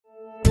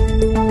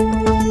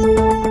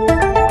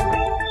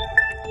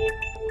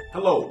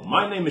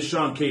my name is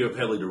Sean K of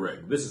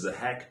HeliDirect. This is a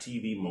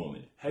HACtv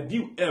moment. Have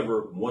you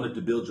ever wanted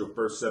to build your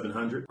first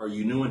 700? Are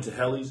you new into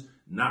helis?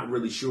 Not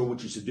really sure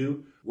what you should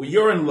do? Well,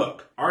 you're in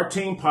luck. Our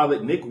team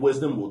pilot, Nick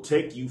Wisdom, will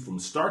take you from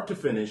start to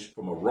finish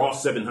from a raw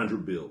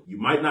 700 build. You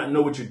might not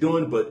know what you're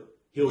doing, but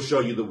he'll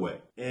show you the way.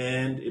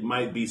 And it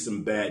might be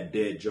some bad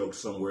dead jokes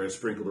somewhere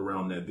sprinkled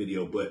around that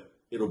video, but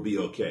it'll be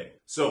okay.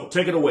 So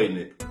take it away,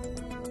 Nick.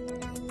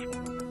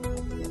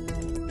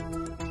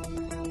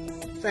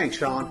 Thanks,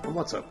 Sean, and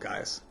what's up,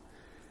 guys?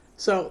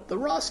 So, the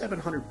Raw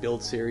 700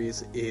 build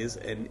series is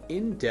an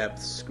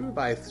in-depth,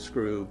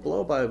 screw-by-screw,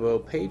 blow-by-blow,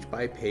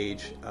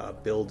 page-by-page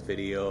build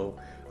video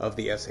of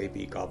the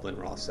SAB Goblin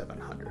Raw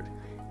 700.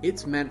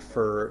 It's meant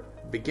for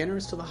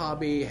beginners to the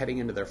hobby heading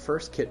into their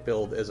first kit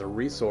build as a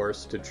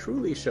resource to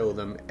truly show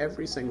them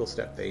every single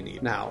step they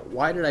need. Now,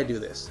 why did I do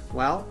this?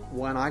 Well,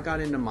 when I got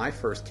into my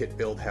first kit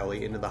build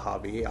heli into the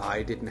hobby,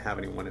 I didn't have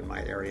anyone in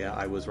my area.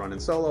 I was running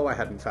solo, I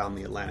hadn't found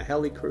the Atlanta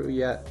heli crew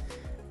yet,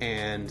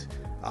 and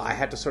I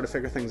had to sort of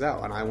figure things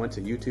out, and I went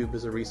to YouTube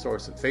as a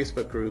resource and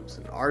Facebook groups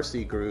and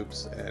RC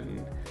groups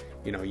and,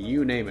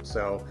 you name it.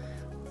 So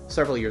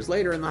several years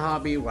later in the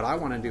hobby, what I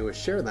want to do is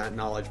share that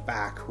knowledge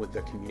back with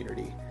the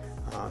community.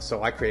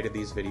 So I created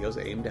these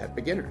videos aimed at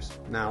beginners.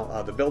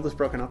 Now, the build is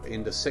broken up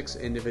into 6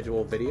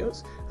 individual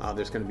videos.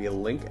 There's going to be a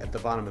link at the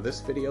bottom of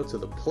this video to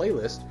the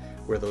playlist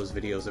where those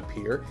videos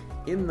appear.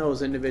 In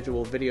those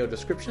individual video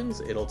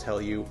descriptions, it'll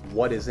tell you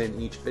what is in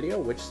each video,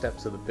 which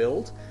steps of the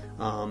build.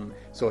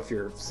 So if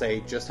you're,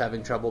 say, just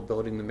having trouble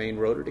building the main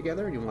rotor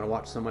together and you want to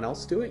watch someone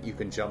else do it, you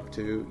can jump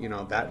to,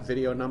 that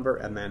video number,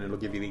 and then it'll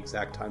give you the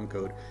exact time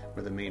code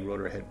where the main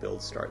rotor head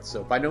build starts.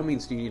 So by no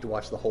means do you need to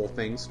watch the whole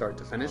thing start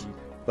to finish.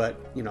 But,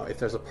 if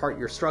there's a part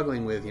you're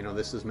struggling with,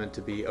 this is meant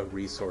to be a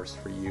resource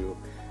for you.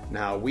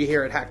 Now, we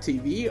here at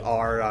HACtv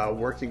are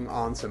working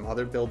on some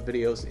other build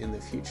videos in the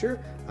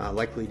future,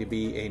 likely to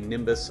be a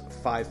Nimbus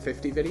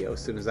 550 video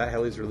as soon as that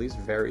heli is released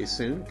very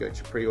soon. Get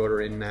your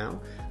pre-order in now,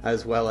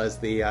 as well as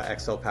the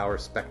XL Power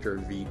Spectre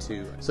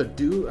V2. So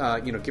do,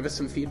 give us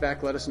some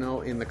feedback. Let us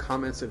know in the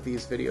comments of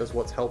these videos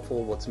what's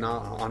helpful, what's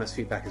not. Honest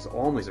feedback is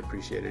always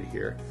appreciated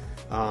here.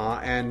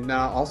 And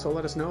also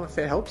let us know if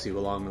it helps you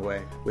along the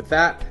way. With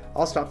that,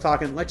 I'll stop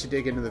talking, let you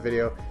dig into the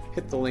video,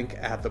 hit the link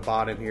at the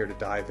bottom here to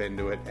dive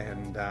into it,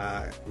 and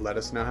let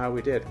us know how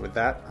we did. With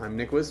that, I'm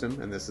Nick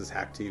Wisdom, and this is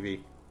HACtv.